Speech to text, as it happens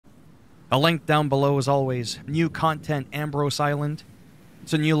A link down below as always. New content, Ambrose Island.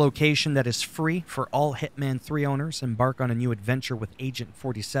 It's a new location that is free for all Hitman 3 owners. Embark on a new adventure with Agent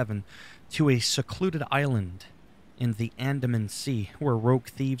 47 to a secluded island in the Andaman Sea, where rogue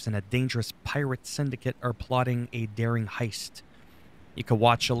thieves and a dangerous pirate syndicate are plotting a daring heist. You can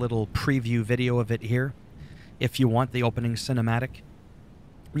watch a little preview video of it here if you want the opening cinematic.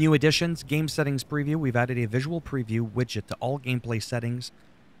 New additions, game settings preview. We've added a visual preview widget to all gameplay settings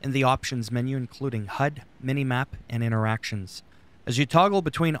in the options menu, including HUD, minimap, and interactions. As you toggle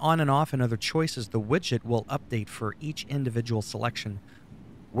between on and off and other choices, the widget will update for each individual selection.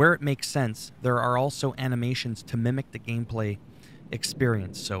 Where it makes sense, there are also animations to mimic the gameplay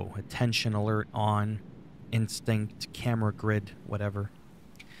experience. So attention alert on, instinct, camera grid, whatever.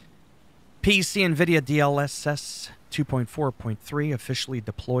 PC NVIDIA DLSS 2.4.3 officially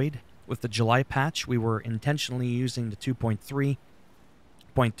deployed. With the July patch, we were intentionally using the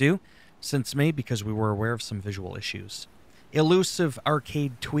 2.3.2 since May because we were aware of some visual issues. Elusive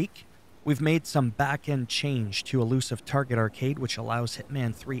Arcade tweak. We've made some back-end change to Elusive Target Arcade, which allows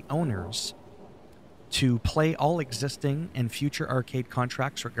Hitman 3 owners to play all existing and future arcade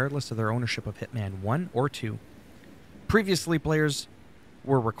contracts regardless of their ownership of Hitman 1 or 2. Previously, players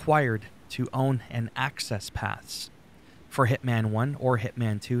were required to own an access pass for Hitman 1 or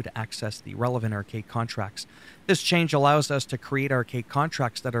Hitman 2 to access the relevant arcade contracts. This change allows us to create arcade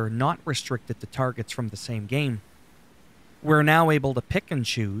contracts that are not restricted to targets from the same game. We're now able to pick and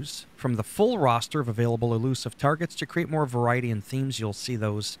choose from the full roster of available elusive targets to create more variety and themes. You'll see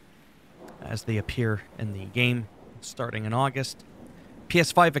those as they appear in the game starting in August.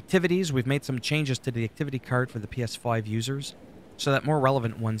 PS5 activities. We've made some changes to the activity card for the PS5 users so that more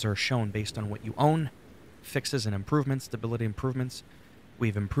relevant ones are shown based on what you own. Fixes and improvements, stability improvements.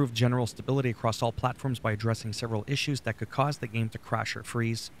 We've improved general stability across all platforms by addressing several issues that could cause the game to crash or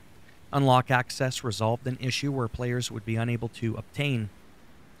freeze. Unlock access resolved an issue where players would be unable to obtain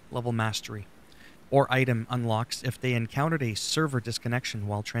level mastery or item unlocks if they encountered a server disconnection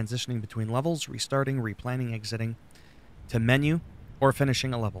while transitioning between levels, restarting, replanning, exiting to menu, or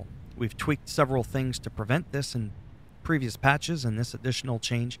finishing a level. We've tweaked several things to prevent this in previous patches, and this additional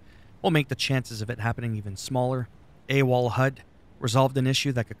change will make the chances of it happening even smaller. AWOL HUD resolved an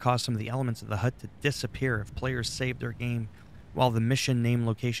issue that could cause some of the elements of the HUD to disappear if players save their game while the mission name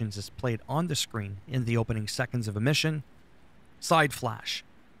location is displayed on the screen in the opening seconds of a mission. Side flash.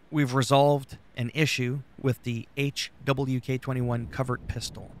 We've resolved an issue with the HWK-21 covert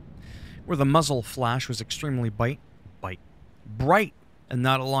pistol, where the muzzle flash was extremely bright and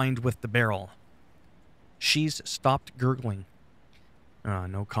not aligned with the barrel. She's stopped gurgling.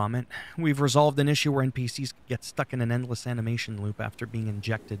 No comment. We've resolved an issue where NPCs get stuck in an endless animation loop after being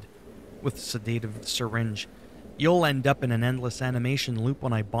injected with a sedative syringe. You'll end up in an endless animation loop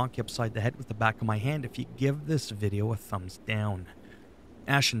when I bonk you upside the head with the back of my hand if you give this video a thumbs down.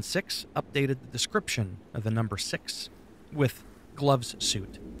 Ashen 6 updated the description of the number 6 with gloves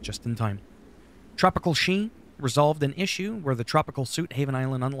suit, just in time. Tropical Sheen resolved an issue where the tropical suit Haven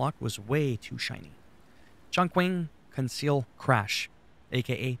Island unlock was way too shiny. Chongqing Conceal Crash,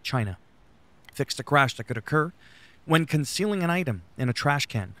 aka China, fixed a crash that could occur when concealing an item in a trash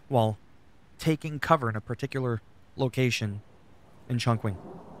can while taking cover in a particular location in Chongqing.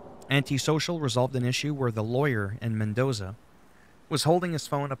 Antisocial resolved an issue where the lawyer in Mendoza was holding his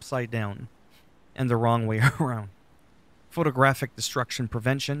phone upside down and the wrong way around. Photographic Destruction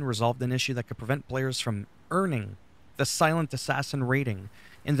Prevention resolved an issue that could prevent players from earning the Silent Assassin rating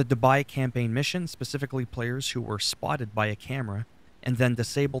in the Dubai campaign mission, specifically players who were spotted by a camera and then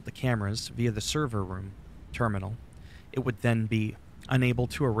disabled the cameras via the server room terminal. It would then be unable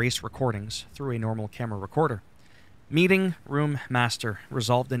to erase recordings through a normal camera recorder. Meeting Room Master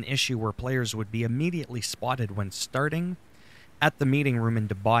resolved an issue where players would be immediately spotted when starting at the meeting room in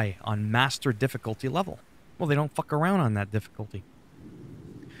Dubai on Master difficulty level. Well, they don't fuck around on that difficulty.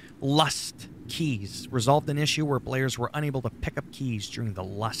 Lust Keys resolved an issue where players were unable to pick up keys during the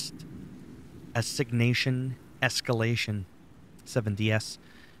Lust Assignation Escalation 7DS.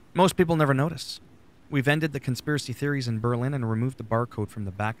 Most people never notice. We've ended the conspiracy theories in Berlin and removed the barcode from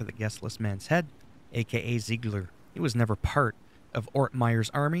the back of the guest list man's head, aka Ziegler. He was never part of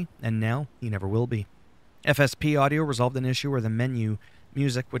Ortmeyer's army, and now he never will be. FSP Audio resolved an issue where the menu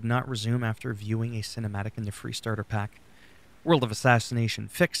music would not resume after viewing a cinematic in the free starter pack. World of Assassination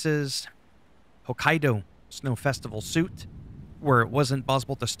fixes. Hokkaido Snow Festival suit, where it wasn't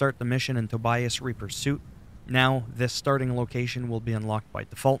possible to start the mission in Tobias Reaper's suit. Now this starting location will be unlocked by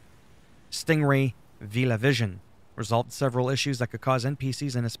default. Stingray Villa Vision resolved several issues that could cause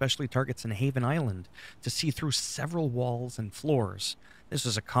NPCs and especially targets in Haven Island to see through several walls and floors This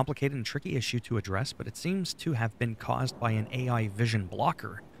is a complicated and tricky issue to address, but it seems to have been caused by an AI vision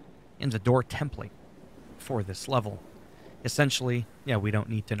blocker in the door template for this level. Essentially, yeah, we don't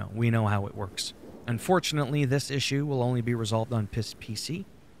need to know. We know how it works. Unfortunately, this issue will only be resolved on PC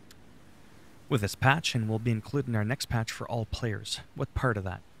with this patch and will be included in our next patch for all players. What part of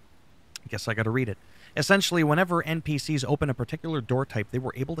that? I guess I gotta read it. Essentially, whenever NPCs open a particular door type, they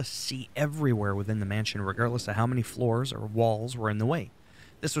were able to see everywhere within the mansion, regardless of how many floors or walls were in the way.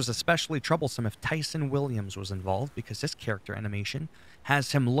 This was especially troublesome if Tyson Williams was involved, because this character animation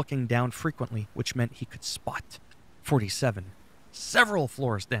has him looking down frequently, which meant he could spot 47 several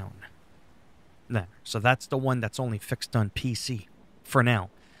floors down. There. So that's the one that's only fixed on PC for now.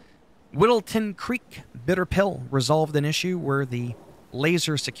 Whittleton Creek Bitter Pill resolved an issue where the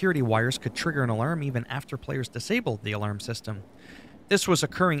laser security wires could trigger an alarm even after players disabled the alarm system. This was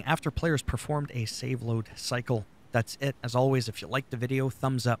occurring after players performed a save load cycle. That's it. As always, if you liked the video,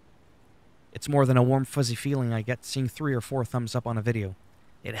 thumbs up. It's more than a warm fuzzy feeling I get seeing 3 or 4 thumbs up on a video.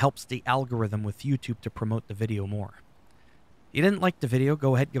 It helps the algorithm with YouTube to promote the video more. If you didn't like the video,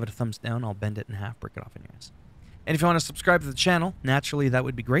 go ahead, give it a thumbs down. I'll bend it in half, break it off in your eyes. And if you want to subscribe to the channel, naturally that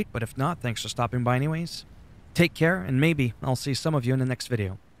would be great, but if not, thanks for stopping by anyways. Take care, and maybe I'll see some of you in the next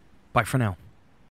video. Bye for now.